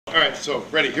right, so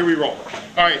ready, here we roll.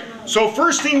 All right, so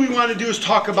first thing we want to do is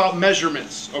talk about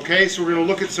measurements, okay? So we're going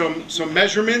to look at some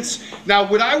measurements. Now,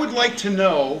 what I would like to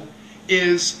know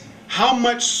is how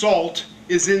much salt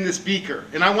is in this beaker,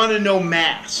 and I want to know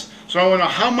mass. So I want to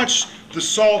know how much the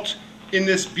salt in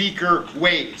this beaker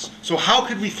weighs. So how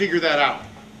could we figure that out?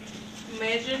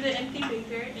 Measure the empty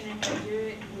beaker and then measure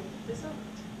it with the salt.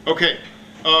 Okay.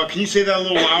 Can you say that a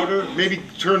little louder? Maybe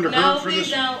turn to her for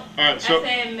this. No, All right, so I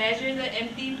said measure the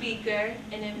empty beaker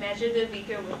and then measure the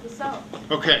beaker with the salt.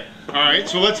 okay. All right,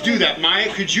 so let's do that.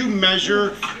 Maya, could you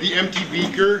measure the empty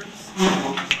beaker?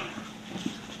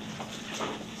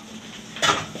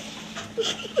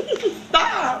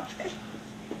 Stop!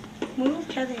 Move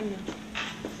Kevin.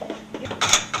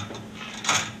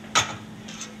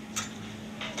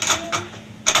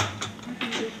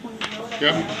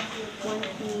 Yep.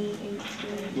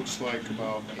 Looks like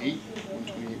about 8,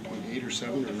 128.8 or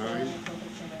 7 or 9.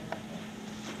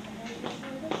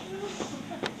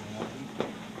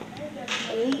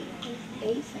 Eight.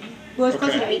 Well, it's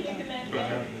close to 8.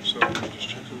 Okay, so just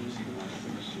check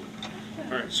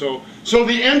all right, so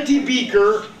the empty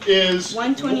beaker is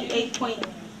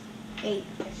 128.8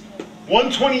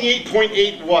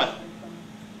 128.8 what?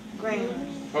 grams.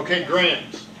 Okay,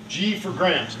 grams. G for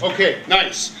grams. Okay,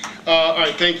 nice. All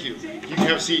right, thank you. You can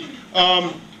have a seat.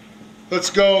 Let's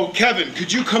go. Kevin,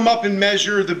 could you come up and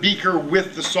measure the beaker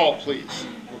with the salt, please?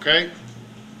 Okay?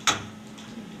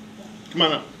 Come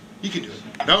on up. You can do it.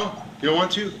 No? You don't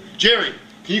want to? Jerry,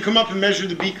 can you come up and measure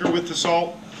the beaker with the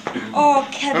salt? Oh,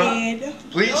 Kevin. Huh?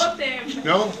 Please? Go up there.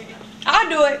 No? I'll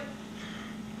do it.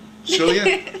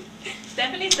 Celia?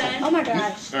 Stephanie's done. Oh my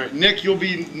gosh. All right, Nick, you'll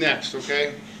be next,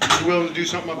 okay? You willing to do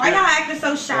something up Why there? y'all acting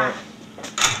so shy?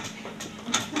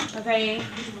 Okay.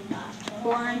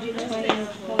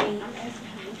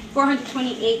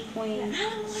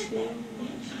 428.2.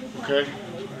 Okay.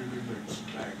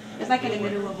 It's like in the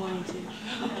middle of 1 and 2.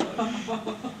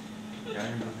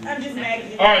 I'm just mad.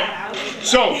 All right.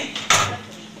 So,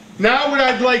 now what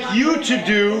I'd like you to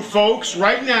do, folks,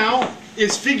 right now,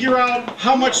 is figure out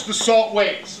how much the salt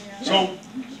weighs. So,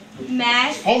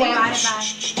 Mass. hold on.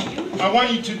 Divided by. I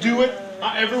want you to do it.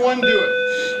 Everyone do it.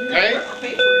 Okay? All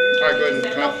right, go ahead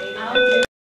and cut.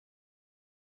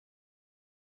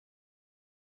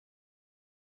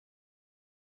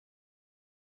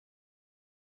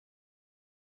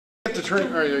 All right,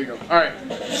 there you go. All right.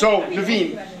 So,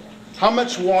 Naveen, how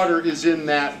much water is in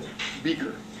that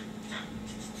beaker?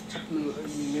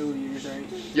 Milliliters, right?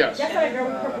 Yes. That's how I girl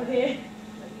with purple hair.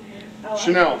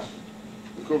 Chanel,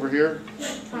 look over here.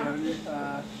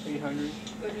 800.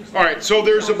 All right, so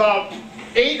there's about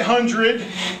 800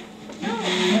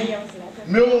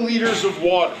 milliliters of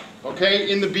water, okay,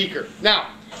 in the beaker. Now,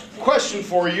 question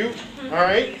for you, all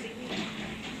right?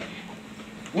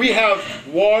 We have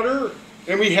water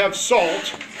and we have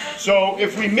salt, so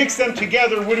if we mix them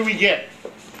together, what do we get?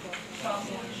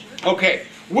 Okay,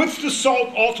 what's the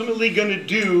salt ultimately going to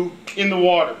do in the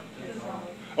water?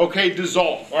 Okay,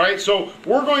 dissolve. All right, so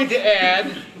we're going to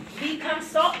add Become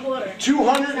salt water.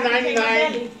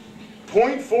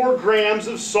 299.4 grams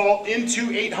of salt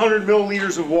into 800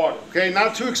 milliliters of water. Okay,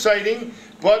 not too exciting,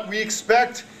 but we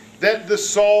expect that the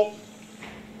salt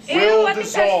will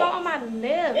dissolve. On my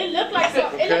lip. It looked like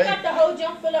salt. It looked like the whole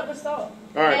jump filled up with salt.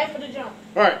 All right. Half of the jump.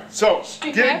 All right, so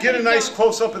get a nice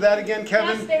close-up of that again,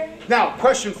 Kevin. Now,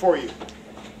 question for you.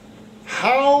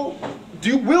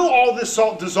 Will all this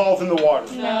salt dissolve in the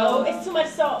water? No, it's too much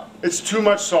salt. It's too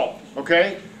much salt,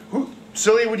 okay?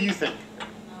 Celia, what do you think?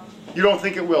 You don't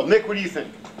think it will. Nick, what do you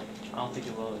think? I don't think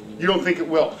it will. You don't think it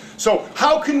will. So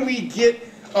how can we get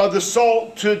the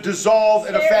salt to dissolve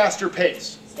at a faster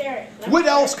pace? Stir it. What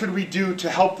else could we do to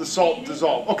help the salt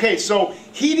dissolve? Okay, so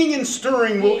heating and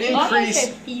stirring will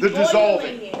increase the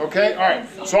dissolving. Okay, all right.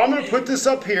 So I'm going to put this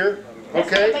up here.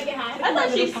 Okay. Make it hot. I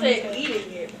thought she said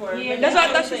eating it for That's what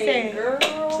I thought she said. Girl.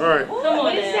 All right. Come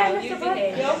on now. You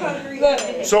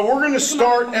can So we're going to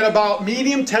start at about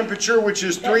medium temperature, which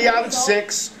is 3 out of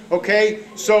 6. Okay.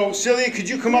 So Celia, could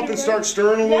you come up and start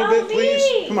stirring a little bit,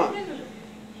 please? Come on.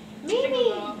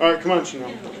 All right, come on,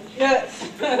 Chanel.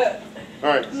 Yes. All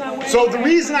right. So the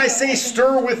reason I say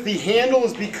stir with the handle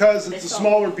is because it's a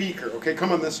smaller beaker. Okay,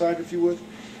 come on this side if you would.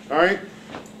 All right.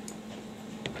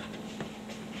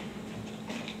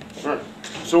 All right.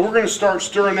 So we're going to start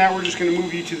stirring that. We're just going to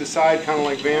move you to the side, kind of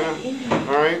like Vanna.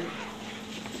 All right.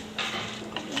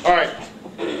 All right.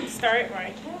 Start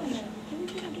right.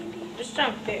 Just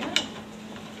jump there.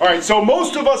 All right. So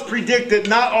most of us predict that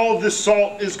not all of this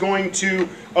salt is going to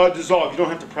dissolve. You don't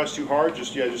have to press too hard.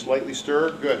 Just lightly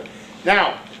stir. Good.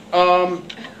 Now,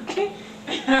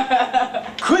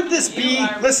 Could this be,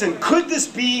 listen, could this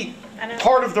be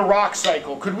part of the rock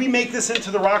cycle? Could we make this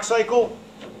into the rock cycle?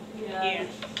 Yeah.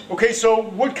 Okay, so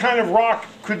what kind of rock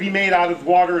could be made out of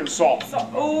water and salt?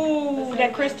 Ooh,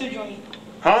 that crystal joint.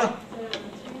 Huh?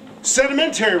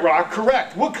 Sedimentary rock,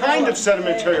 correct. What kind of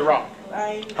sedimentary rock?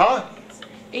 Huh?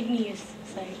 Igneous.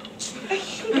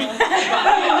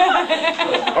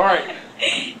 All right.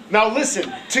 Now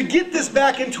listen, to get this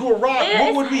back into a rock,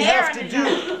 what would we have to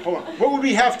do? Hold on. What would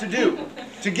we have to do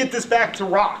to get this back to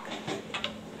rock?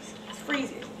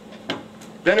 Freeze it.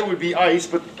 Then it would be ice,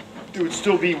 but it would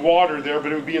still be water there,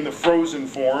 but it would be in the frozen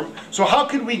form. So how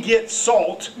could we get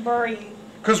salt? Bury.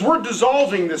 Because we're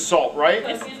dissolving this salt, right?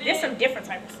 There's some different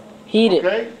type of salt. Heat it.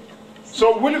 Okay.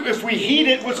 So if we heat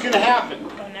it, what's going to happen?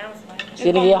 Oh, now it's like. It's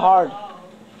gonna get hard.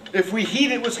 If we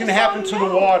heat it, what's going to happen to the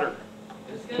water?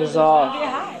 Dissolve.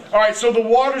 All right, so the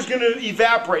water's going to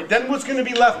evaporate. Then what's going to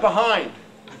be left behind?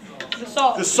 The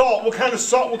salt. The salt. What kind of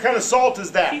salt? What kind of salt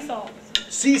is that? Sea salt.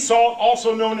 Sea salt,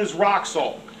 also known as rock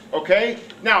salt. Okay.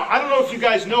 Now, I don't know if you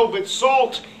guys know, but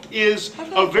salt is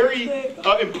a very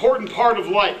important part of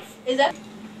life. Is that?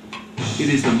 It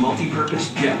is the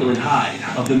multi-purpose Jekyll and Hyde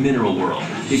of the mineral world.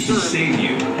 It can save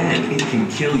you, and it can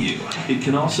kill you. It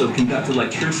can also conduct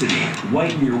electricity,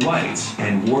 whiten your whites,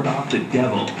 and ward off the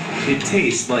devil. It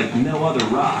tastes like no other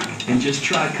rock, and just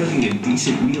try cooking a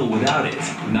decent meal without it.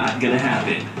 Not gonna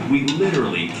happen. We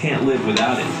literally can't live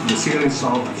without it. The ceiling's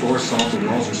salt, the floor's salt, the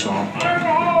walls are salt.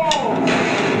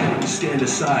 Stand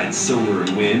aside, solar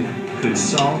and wind. Could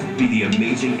salt be the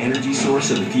amazing energy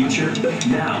source of the future?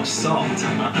 Now, salt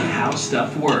on how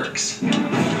stuff works.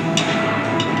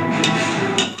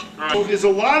 So is a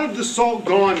lot of the salt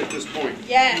gone at this point?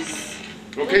 Yes.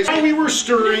 Okay, so we were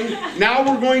stirring. Now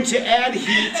we're going to add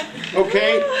heat.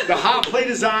 Okay, the hot plate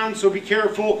is on, so be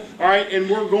careful. All right, and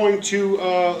we're going to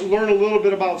learn a little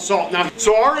bit about salt. Now,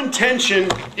 so our intention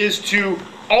is to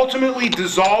ultimately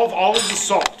dissolve all of the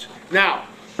salt. Now,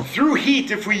 through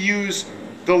heat, if we use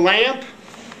the lamp,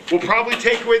 we'll probably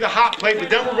take away the hot plate, but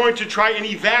then we're going to try and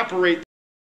evaporate.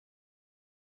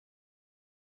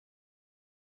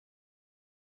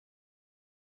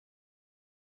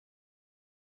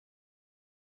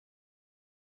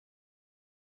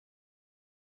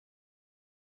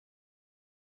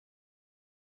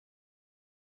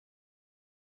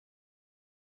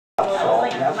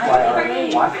 That's why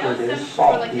our watchword is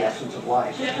salt, the essence of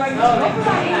life.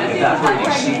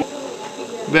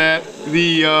 That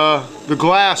the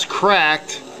glass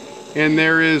cracked, and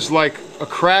there is like a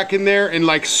crack in there, and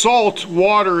like salt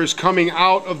water is coming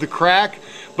out of the crack,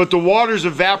 but the water's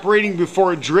evaporating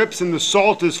before it drips, and the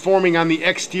salt is forming on the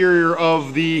exterior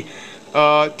of the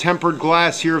tempered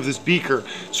glass here of this beaker.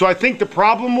 So I think the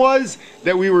problem was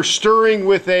that we were stirring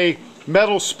with a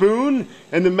metal spoon,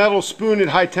 and the metal spoon at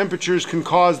high temperatures can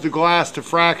cause the glass to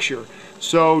fracture.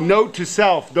 So note to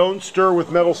self, don't stir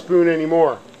with metal spoon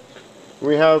anymore.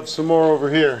 We have some more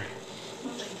over here.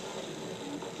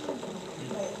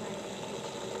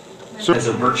 So has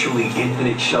a virtually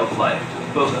infinite shelf life,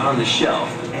 both on the shelf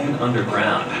and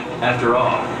underground. After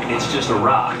all, it's just a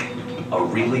rock, a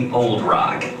really old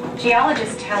rock.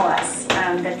 Geologists tell us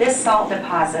that this salt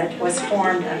deposit was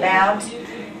formed about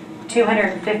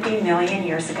 250 million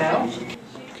years ago.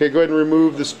 Okay, go ahead and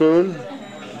remove the spoon.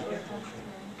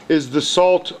 Is the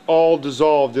salt all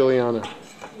dissolved, Ileana?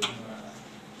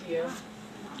 Yeah.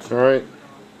 All right.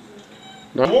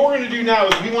 Now, what we're going to do now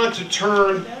is we want to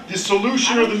turn the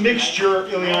solution or the mixture,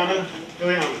 Ileana,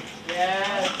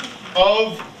 Yes.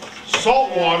 of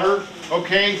salt water,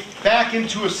 okay, back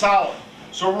into a solid.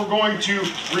 So we're going to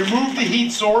remove the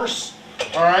heat source,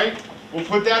 all right? We'll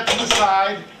put that to the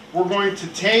side. We're going to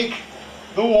take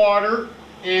the water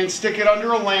and stick it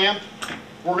under a lamp.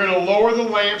 We're going to lower the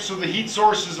lamp so the heat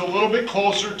source is a little bit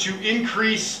closer to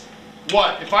increase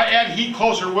what? If I add heat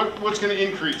closer, what's going to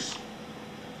increase?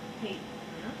 Heat.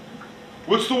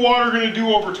 What's the water going to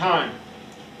do over time?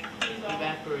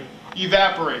 Evaporate.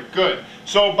 Evaporate. Good.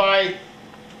 So by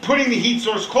putting the heat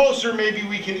source closer, maybe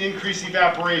we can increase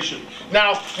evaporation.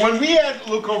 Now, when we add,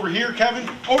 look over here, Kevin,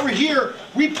 over here,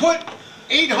 we put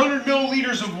 800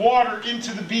 milliliters of water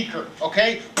into the beaker,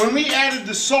 okay? When we added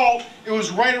the salt, it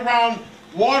was right around,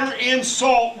 water and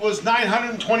salt was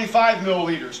 925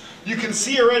 milliliters. You can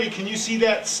see already, can you see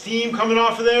that steam coming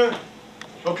off of there?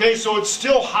 Okay, so it's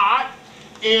still hot,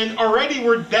 and already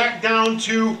we're back down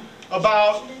to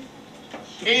about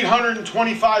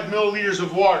 825 milliliters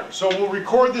of water. So we'll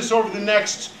record this over the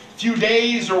next few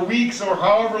days or weeks or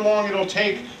however long it'll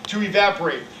take to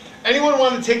evaporate. Anyone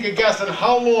want to take a guess on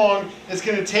how long it's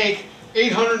going to take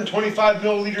 825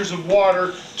 milliliters of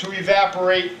water to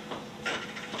evaporate?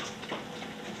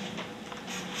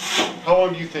 How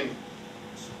long do you think?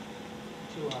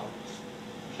 2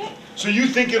 hours. So you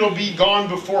think it'll be gone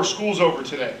before school's over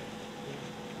today?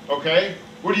 Okay?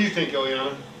 What do you think,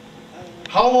 Ileana?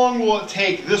 How long will it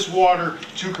take this water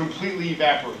to completely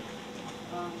evaporate?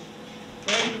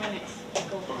 30 minutes.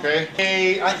 Okay.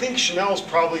 Hey, I think Chanel's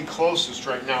probably closest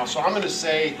right now. So I'm going to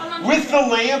say, with the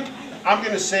lamp, I'm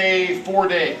going to say 4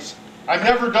 days. I've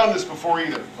never done this before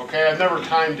either. Okay, I've never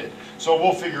timed it. So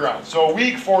we'll figure out. So a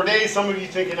week, 4 days, some of you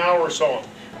think an hour or so on.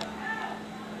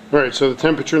 Alright, so the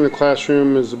temperature in the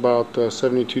classroom is about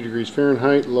 72 degrees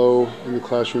Fahrenheit. Low in the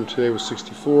classroom today was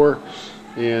 64.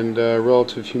 And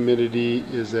relative humidity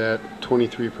is at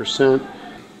 23%.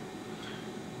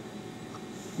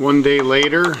 1 day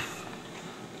later,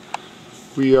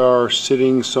 we are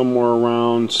sitting somewhere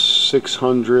around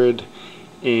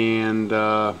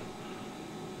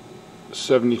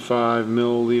 675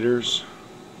 milliliters.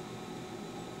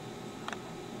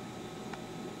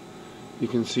 You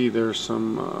can see there's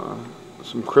some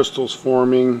crystals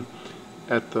forming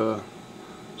at the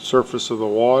surface of the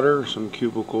water, some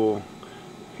cubical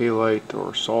halite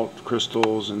or salt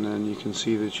crystals, and then you can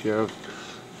see that you have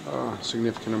a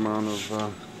significant amount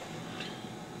of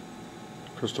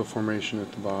crystal formation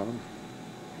at the bottom.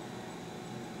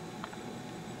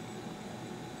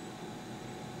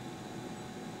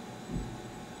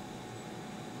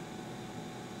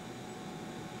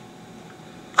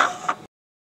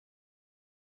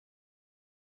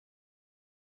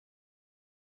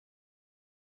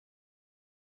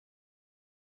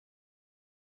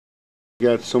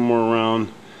 Got somewhere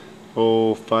around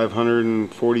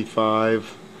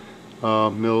 545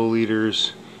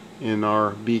 milliliters in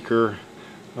our beaker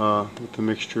with the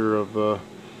mixture of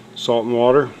salt and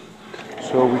water.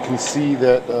 So we can see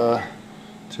that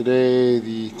today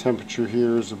the temperature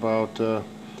here is about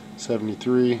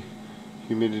 73.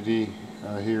 Humidity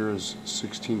here is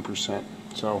 16%.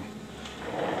 So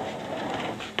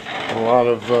a lot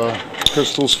of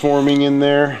crystals forming in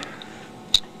there.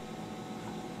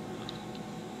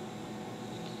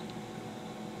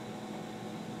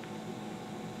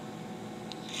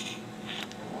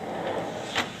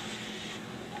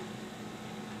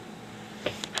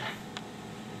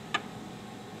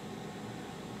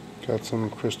 Got some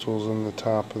crystals on the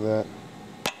top of that.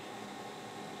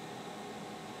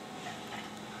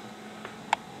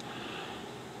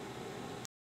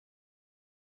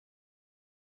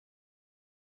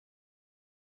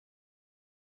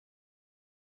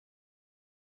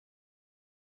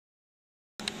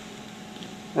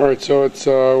 Alright, so it's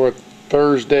what,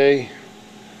 Thursday,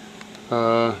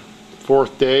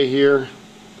 4th day here,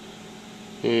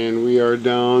 and we are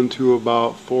down to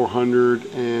about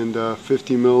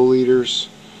 450 milliliters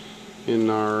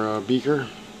in our beaker.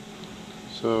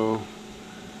 So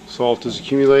salt is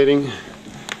accumulating.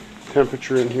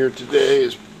 Temperature in here today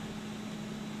is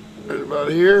right about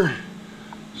here,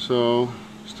 so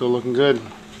still looking good.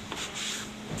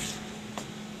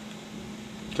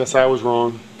 Guess I was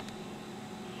wrong.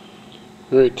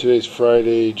 Alright, today's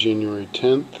Friday, January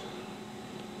 10th,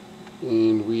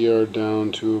 and we are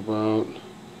down to about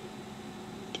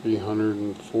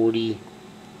 340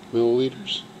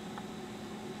 milliliters.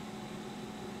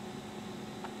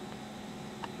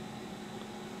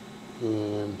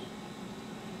 And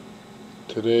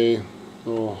today, a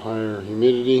little higher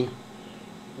humidity,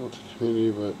 relative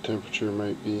humidity, but temperature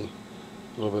might be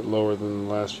a little bit lower than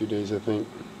the last few days, I think.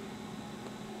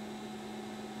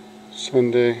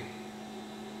 Sunday.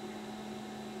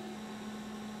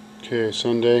 Okay,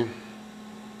 Sunday,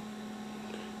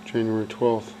 January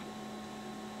 12th.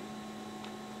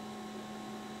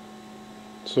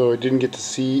 So I didn't get to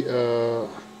see the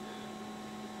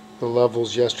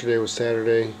levels yesterday. Was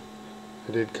Saturday.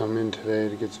 I did come in today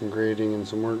to get some grading and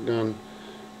some work done.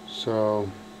 So,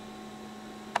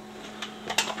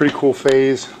 pretty cool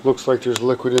phase. Looks like there's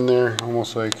liquid in there,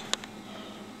 almost like, I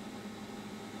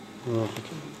don't know if you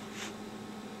can.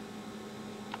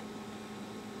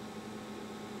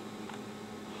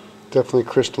 Definitely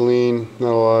crystalline,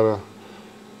 not a lot of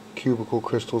cubical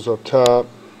crystals up top,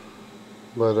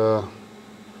 but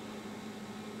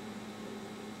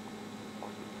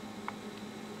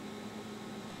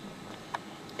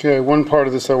okay, one part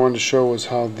of this I wanted to show was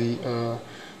how the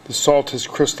salt has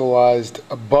crystallized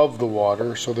above the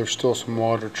water, so there's still some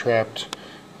water trapped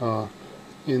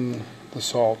in the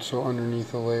salt, so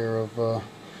underneath a layer of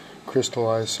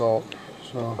crystallized salt.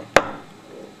 So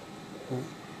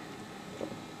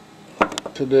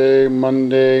today,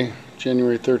 Monday,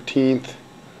 January 13th.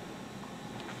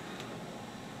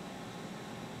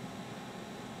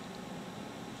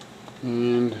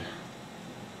 And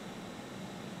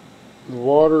The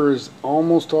water is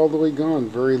almost all the way gone,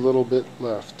 very little bit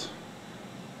left.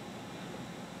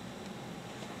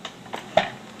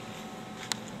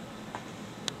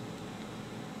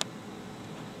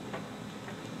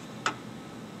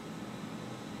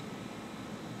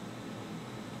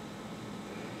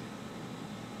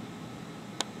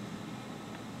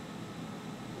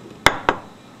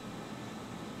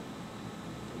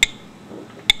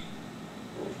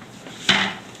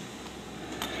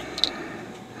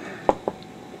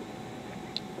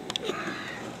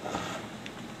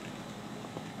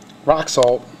 Rock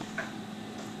salt.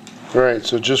 Alright,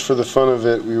 so just for the fun of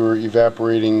it, we were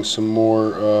evaporating some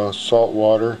more salt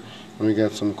water, and we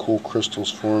got some cool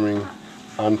crystals forming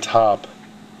on top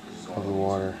of the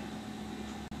water.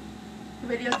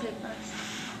 Videotape us.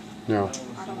 No.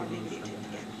 I don't want to be videotaped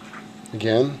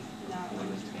again. Again? No.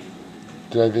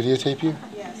 Did I videotape you?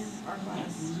 Yes, our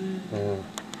class. Yeah.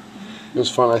 It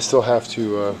was fun. I still have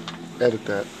to edit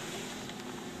that.